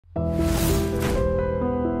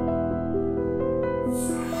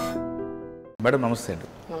Madam నమస్తే అండి.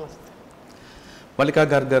 నమస్తే. మల్లికా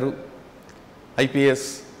గార్గ్ గారు IPS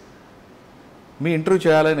మీ ఇంటర్వ్యూ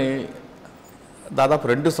చేయాలని దాదాపు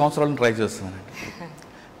 2 సంవత్సరాలను ట్రై చేస్తున్నానండి.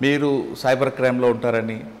 మీరు సైబర్ క్రైమ్లో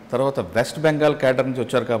ఉంటారని, తర్వాత వెస్ట్ బెంగాల్ క్యాడర్ నుంచి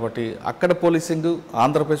వచ్చారు కాబట్టి అక్కడ పోలీసింగ్,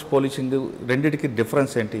 ఆంధ్రప్రదేశ్ పోలీసింగ్ రెండింటికి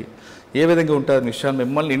డిఫరెన్స్ ఏంటి, ఏ విధంగా ఉంటుంది విషయాన్ని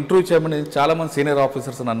మిమ్మల్ని ఇంటర్వ్యూ చేయమని చాలామంది సీనియర్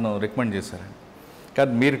ఆఫీసర్స్ నన్ను రికమెండ్ చేశారండి.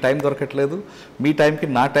 కానీ మీరు టైం దొరకట్లేదు, మీ టైంకి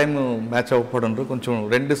నా టైం మ్యాచ్ అవ్వకపోవడం కొంచెం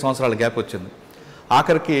 2 సంవత్సరాల గ్యాప్ వచ్చింది.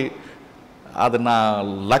 ఆఖరికి అది నా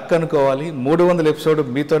లక్ అనుకోవాలి. 300 ఎపిసోడ్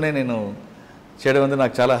మీతోనే నేను చేయడం అనేది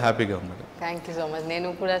నాకు చాలా హ్యాపీగా ఉంది. Thank you so much. నేను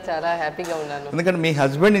కూడా చాలా హ్యాపీగా ఉన్నాను. ఎందుకంటే మీ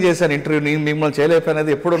హస్బెండ్ని చేశాను ఇంటర్వ్యూ, నేను మిమ్మల్ని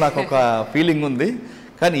చేయలేకపోయినది ఎప్పుడూ నాకు ఒక ఫీలింగ్ ఉంది.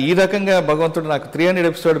 కానీ ఈ రకంగా భగవంతుడు నాకు 300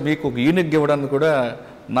 ఎపిసోడ్ మీకు ఒక యూనిక్ ఇవ్వడానికి కూడా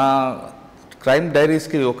నా క్రైమ్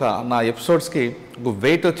డైరీస్కి నా ఎపిసోడ్స్కి ఒక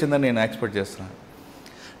వెయిట్ వచ్చిందని నేను ఎక్స్పెక్ట్ చేస్తున్నాను.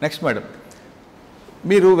 నెక్స్ట్ మేడం,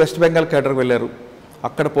 మీరు వెస్ట్ బెంగాల్ క్యాడర్కి వెళ్ళారు,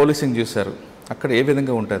 అక్కడ పోలీసింగ్ చూశారు, అక్కడ ఏ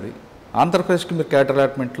విధంగా ఉంటుంది, ఆంధ్రప్రదేశ్కి మీరు క్యాడర్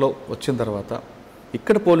అలాట్మెంట్లో వచ్చిన తర్వాత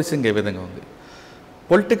ఇక్కడ పోలీసింగ్ ఏ విధంగా ఉంది,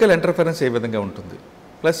 పొలిటికల్ ఇంటర్ఫరెన్స్ ఏ విధంగా ఉంటుంది,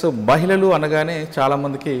 ప్లస్ మహిళలు అనగానే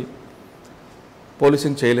చాలామందికి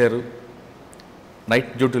పోలీసింగ్ చేయలేరు,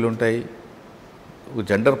 నైట్ డ్యూటీలు ఉంటాయి,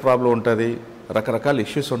 జెండర్ ప్రాబ్లం ఉంటుంది, రకరకాల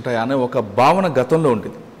ఇష్యూస్ ఉంటాయి అనే ఒక భావన గతంలో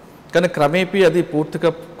ఉండేది. కానీ క్రమేపీ అది పూర్తిగా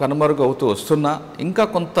కనుమరుగు అవుతూ వస్తున్నా ఇంకా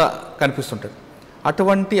కొంత కనిపిస్తుంటుంది.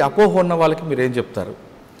 అటువంటి అపోహ ఉన్న వాళ్ళకి మీరు ఏం చెప్తారు?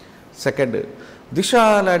 సెకండ్, దిశ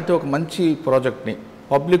లాంటి ఒక మంచి ప్రాజెక్ట్ని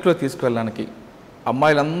పబ్లిక్లో తీసుకువెళ్ళడానికి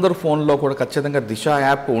అమ్మాయిలందరూ ఫోన్లో కూడా ఖచ్చితంగా దిశ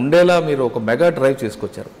యాప్ ఉండేలా మీరు ఒక మెగా డ్రైవ్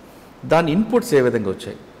చేసుకొచ్చారు. దాని ఇన్పుట్స్ ఏ విధంగా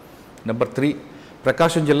వచ్చాయి? నెంబర్ 3,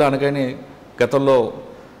 ప్రకాశం జిల్లా అనగానే గతంలో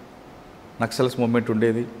నక్సల్స్ మూవ్మెంట్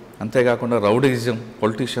ఉండేది, అంతేకాకుండా రౌడీజం,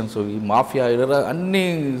 పొలిటీషియన్స్, ఈ మాఫియా,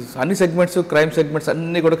 అన్ని సెగ్మెంట్స్, క్రైమ్ సెగ్మెంట్స్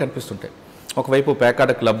అన్నీ కూడా కనిపిస్తుంటాయి. ఒకవైపు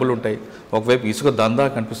పేకాట క్లబ్బులు ఉంటాయి, ఒకవైపు ఇసుక దందా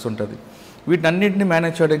కనిపిస్తుంటుంది. వీటినన్నింటినీ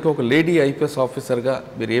మేనేజ్ చేయడానికి ఒక లేడీ IPS ఆఫీసర్గా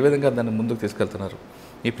మీరు ఏ విధంగా దాన్ని ముందుకు తీసుకెళ్తున్నారు?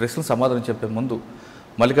 ఈ ప్రశ్నలు సమాధానం చెప్పే ముందు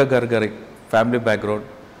మల్లికా గార్గ్ గారి ఫ్యామిలీ బ్యాక్గ్రౌండ్,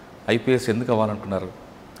 IPS ఎందుకు అవ్వాలనుకున్నారు?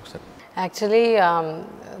 యాక్చువల్లీ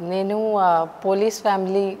నేను పోలీస్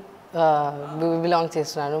ఫ్యామిలీ బిలాంగ్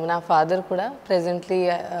చేస్తున్నాను. నా ఫాదర్ కూడా ప్రెజెంట్లీ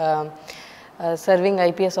సర్వింగ్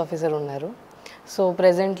IPS ఆఫీసర్ ఉన్నారు. So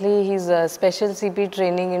presently he's special CP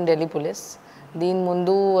training in Delhi police. దీని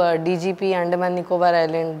ముందు DGP అండమాన్ నికోబార్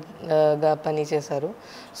ఐలాండ్గా పనిచేశారు.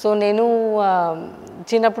 సో నేను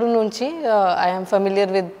చిన్నప్పటి నుంచి I'm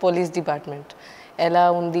familiar with police department, ఎలా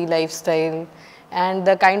ఉంది life style and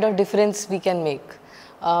the kind of difference we can make.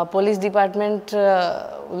 Police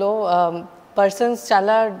డిపార్ట్మెంట్లో పర్సన్స్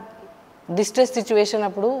చాలా డిస్ట్రెస్ సిచ్యువేషన్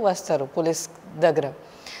అప్పుడు వస్తారు పోలీస్ దగ్గర,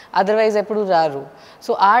 అదర్వైజ్ ఎప్పుడు రారు.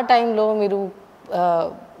 సో ఆ టైంలో మీరు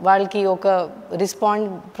వాళ్ళకి ఒక రెస్పాండ్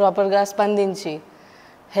ప్రాపర్గా స్పందించి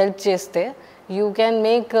హెల్ప్ చేస్తే you can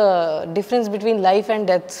make difference between life and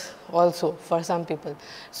death also for some people.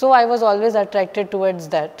 So I was always attracted towards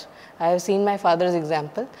that. I have seen my father's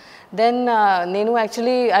example. Then నేను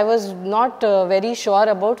actually I was not very sure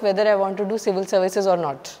about whether I want to do civil services or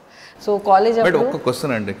not. So college అప్పుడు ఒక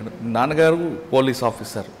question అండి, ఇక్కడ నాన్నగారు police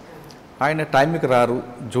officer, ఆయన టైంకి రారు,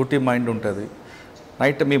 duty mind ఉంటుంది,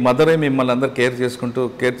 నైట్ మీ మదరే మిమ్మల్ని అందరు కేర్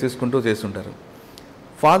తీసుకుంటూ చేస్తుంటారు.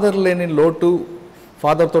 ఫాదర్ లేని లోటు,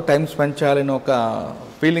 ఫాదర్తో టైం స్పెండ్ చేయాలని ఒక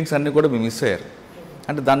ఫీలింగ్స్ అన్నీ కూడా మీరు మిస్ అయ్యారు.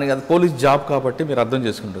 అంటే దాన్ని అది పోలీస్ జాబ్ కాబట్టి మీరు అర్థం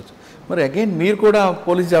చేసుకుంటవచ్చు. మరి అగైన్ మీరు కూడా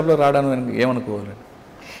పోలీస్ జాబ్లో రావడానికి ఏమనుకోవాలండి?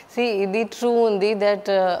 ఇది ట్రూ ఉంది దట్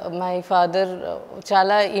మై ఫాదర్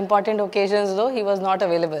చాలా important ఒకేషన్స్లో he was not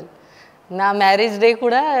available. నా మ్యారేజ్ డే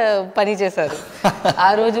కూడా పని చేశారు, ఆ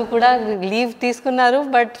రోజు కూడా లీవ్ తీసుకున్నారు,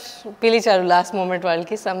 బట్ పిలిచారు లాస్ట్ మూమెంట్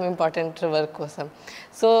వాళ్ళకి సమ్ ఇంపార్టెంట్ వర్క్ కోసం.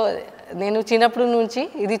 సో నేను చిన్నప్పటి నుంచి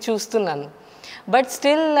ఇది చూస్తున్నాను. But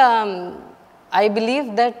still I believe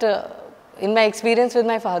that in my experience with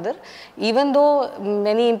my father, even though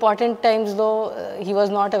many important times though he was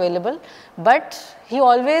not available, but he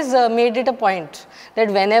always made it a point that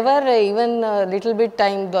whenever even little bit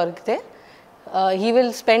time dorkte, he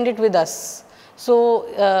will spend it with us. So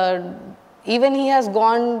even he has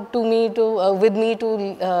gone to me to with me to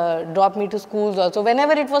drop me to schools also.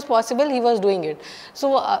 Whenever it was possible, he was doing it. So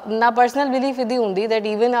na personal belief idi undi that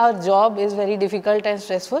even our job is very difficult and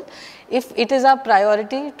stressful. If it is our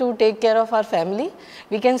priority to take care of our family,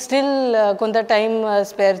 we can still konta time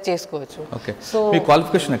spare chesukochu. Okay. So me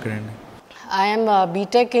qualification ఎక్కడండి? I am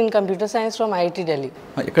BTech in computer science from IIT Delhi.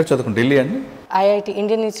 ఎక్కడ చదువుకున్నారు? ఢిల్లీ అండి? IIT,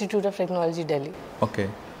 Indian Institute of Technology, Delhi. Okay.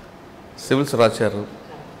 Civils రాశారు.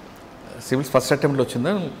 Civils first అటెంప్ట్లో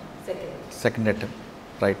వచ్చిందా? Second attempt,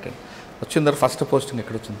 right. వచ్చిన తర్వాత first posting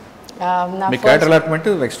ఎక్కడ వచ్చింది? మీ cadre allotment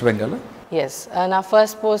west Bengal? Yes, నా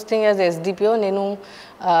ఫస్ట్ పోస్టింగ్ యాజ్ SDPO. నేను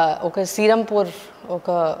ఒక శ్రీరాంపూర్ ఒక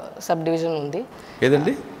సబ్ డివిజన్ ఉంది.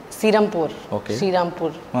 ఏదండి? Srirampur Okay.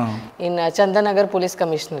 Srirampur in Chandanagar police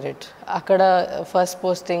commissionerate. అక్కడ ఫస్ట్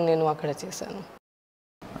పోస్టింగ్ నేను అక్కడ చేశాను.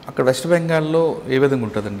 అక్కడ వెస్ట్ బెంగాల్లో ఏ విధంగా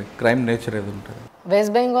ఉంటుందండి, క్రైమ్ నేచర్ ఏది ఉంటుంది?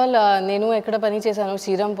 వెస్ట్ బెంగాల్ నేను ఎక్కడ పని చేశాను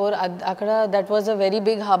శ్రీరాంపూర్, అక్కడ that was a very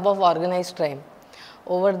big hub of organised crime.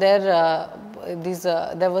 Over there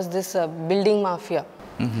there was this building mafia.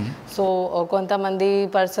 So కొంతమంది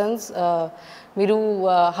పర్సన్స్ మీరు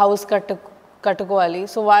హౌస్ కట్టుకోవాలి,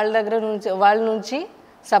 సో వాళ్ళ నుంచి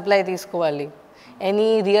సప్లై తీసుకోవాలి. ఎనీ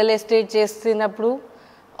రియల్ ఎస్టేట్ చేస్తున్నప్పుడు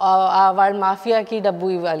వాళ్ళ మాఫియాకి డబ్బు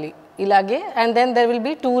ఇవ్వాలి. ఇలాగే and then there will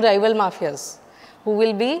be 2 rival mafias who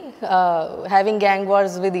will be having gang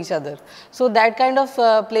wars with each other. So that kind of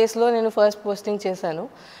place లో నేను ఫస్ట్ పోస్టింగ్ చేశాను.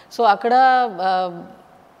 సో అక్కడ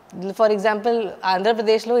ఫర్ ఎగ్జాంపుల్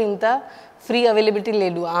ఆంధ్రప్రదేశ్లో ఇంత ఫ్రీ అవైలబిలిటీ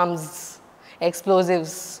లేదు ఆర్మ్స్,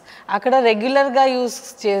 ఎక్స్ప్లోజివ్స్. అక్కడ రెగ్యులర్గా యూస్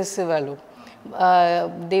చేసేవాళ్ళు.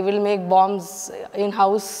 They will make bombs in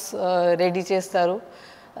house ready చేస్తారు.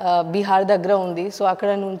 బీహార్ దగ్గర ఉంది, సో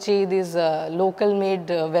అక్కడ నుంచి these local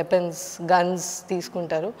made weapons, guns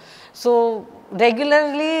తీసుకుంటారు. So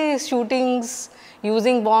regularly shootings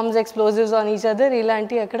using bombs, explosives on each other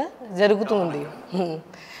ఇలాంటి అక్కడ జరుగుతుంది.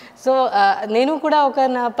 సో నేను కూడా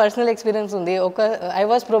నా పర్సనల్ ఎక్స్పీరియన్స్ ఉంది. I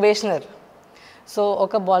was probationer. సో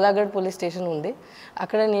ఒక బాలాగఢ్ పోలీస్ స్టేషన్ ఉంది,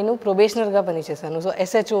 అక్కడ నేను ప్రొబేషనర్గా పనిచేశాను. సో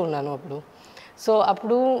SHO ఉన్నాను అప్పుడు. సో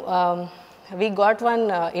అప్పుడు we got one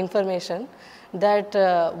information that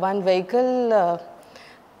one vehicle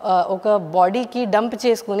ఒక బాడీకి డంప్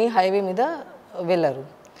చేసుకుని హైవే మీద వెళ్ళారు.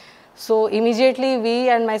 So immediately we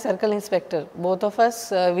and my circle inspector, both of us,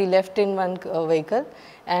 we left in one vehicle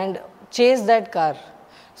and చేస్ దట్ కార్.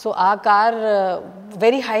 సో ఆ కార్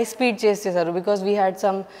వెరీ హై స్పీడ్ చేసేసారు, because we had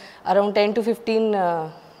some around 10 to 15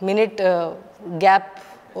 minute gap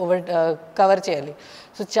cover చేయాలి.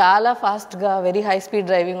 So చాలా ఫాస్ట్గా very high speed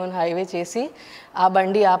driving on highway చేసి ఆ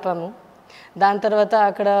బండి ఆపాము. దాని తర్వాత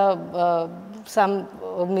అక్కడ సమ్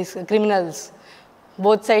క్రిమినల్స్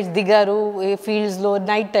బోత్ సైడ్స్ దిగారు ఫీల్డ్స్లో.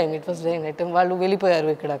 Night time, it was very night time. వాళ్ళు వెళ్ళిపోయారు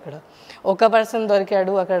ఇక్కడక్కడ. ఒక పర్సన్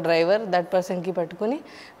దొరికాడు అక్కడ, డ్రైవర్. దట్ పర్సన్కి పట్టుకుని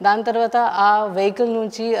దాని తర్వాత ఆ వెహికల్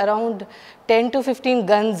నుంచి అరౌండ్ 10 to 15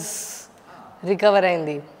 గన్స్ రికవర్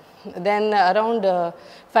అయింది. Then around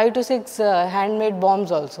 5 to 6 handmade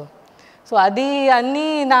bombs also. So అది అన్నీ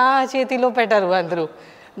నా చేతిలో పెట్టారు అందరూ.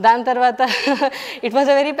 దాని తర్వాత it was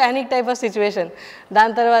a very panic type of situation.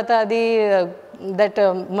 దాని తర్వాత అది దట్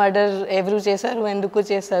మర్డర్ ఎవరు చేశారు, ఎందుకు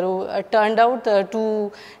చేశారు, టర్న్డ్ అవుట్ 2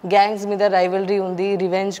 గ్యాంగ్స్ మీద రైవల్రీ ఉంది,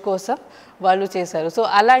 రివెంజ్ కోసం వాళ్ళు చేశారు. సో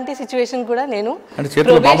అలాంటి సిచ్యువేషన్ కూడా నేను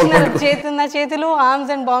ప్రొబేషనర్ నా చేతిలో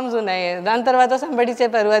ఆర్మ్స్ అండ్ బాంబ్స్ ఉన్నాయి. దాని తర్వాత సంబడి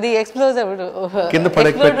చెప్పారు అది ఎక్స్ప్లోజివ్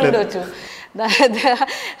ఉండొచ్చు.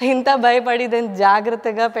 ఇంత భయపడి దాన్ని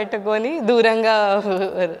జాగ్రత్తగా పెట్టుకొని దూరంగా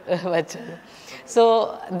వచ్చాను. So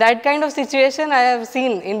that kind of situation I have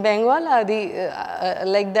seen in Bengal,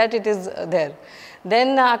 like that it is there. Then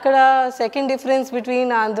akkada second difference between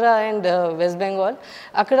Andhra and West Bengal,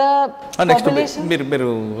 akkada population. మీరు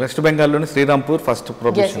వెస్ట్ బెంగాల్లోని Srirampur first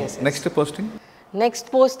probation. Next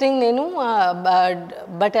posting నేను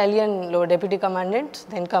బటాలియన్లో deputy commandant,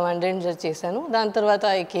 then commandant చేశాను. దాని తర్వాత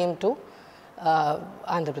I came to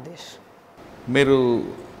Andhra Pradesh. మీరు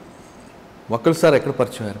Vakul sir ఎక్కడ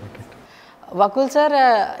పరిచయం అయ్యారు? Vakul sir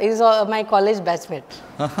is my college batchmate.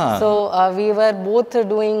 So we were both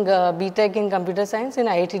doing BTech in computer science in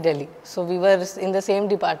IIT Delhi. So we were in the same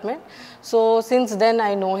department. So since then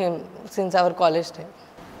I know him since our college time.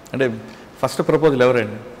 And first proposal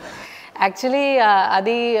evaranడి? Actually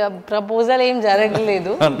అది proposal ఏం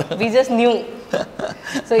జరగలేదు. We just knew.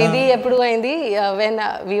 So ఇది ఎప్పుడు అయింది when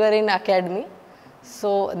we were in academy. So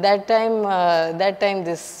that time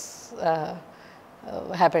this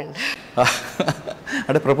happened.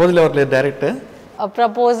 అంటే proposal ఎవరు లేదు, direct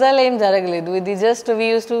proposal ఏం జరగలేదు. ఇది just we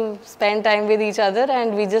use to spend time with each other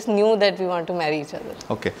and we just knew that we want to marry each other.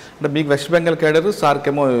 Okay. అంటే మీకు west Bengal cadre,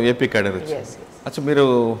 సార్కేమో AP cadre. అచ్చా, మీరు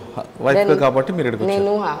వైఫ్ కాబట్టి మీరు ఇక్కడికి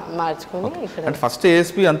నేను మార్చుకుని ఇక్కడ. అంటే ఫస్ట్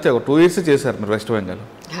ఏఎస్పీ అంతే, ఒక 2 years చేశారు మీరు వెస్ట్ బెంగాల్,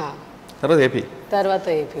 తర్వాత ఏపీ.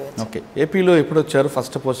 ఓకే. ఏపీలో ఎప్పుడు వచ్చారు?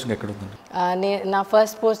 ఫస్ట్ పోస్టింగ్ ఎక్కడ ఉందండి? నా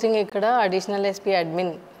ఫస్ట్ పోస్టింగ్ ఇక్కడ additional SP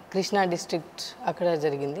admin Krishna district అక్కడ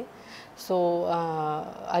జరిగింది. సో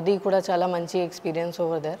అది కూడా చాలా మంచి ఎక్స్పీరియన్స్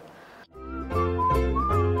ఓవర్ దేర్.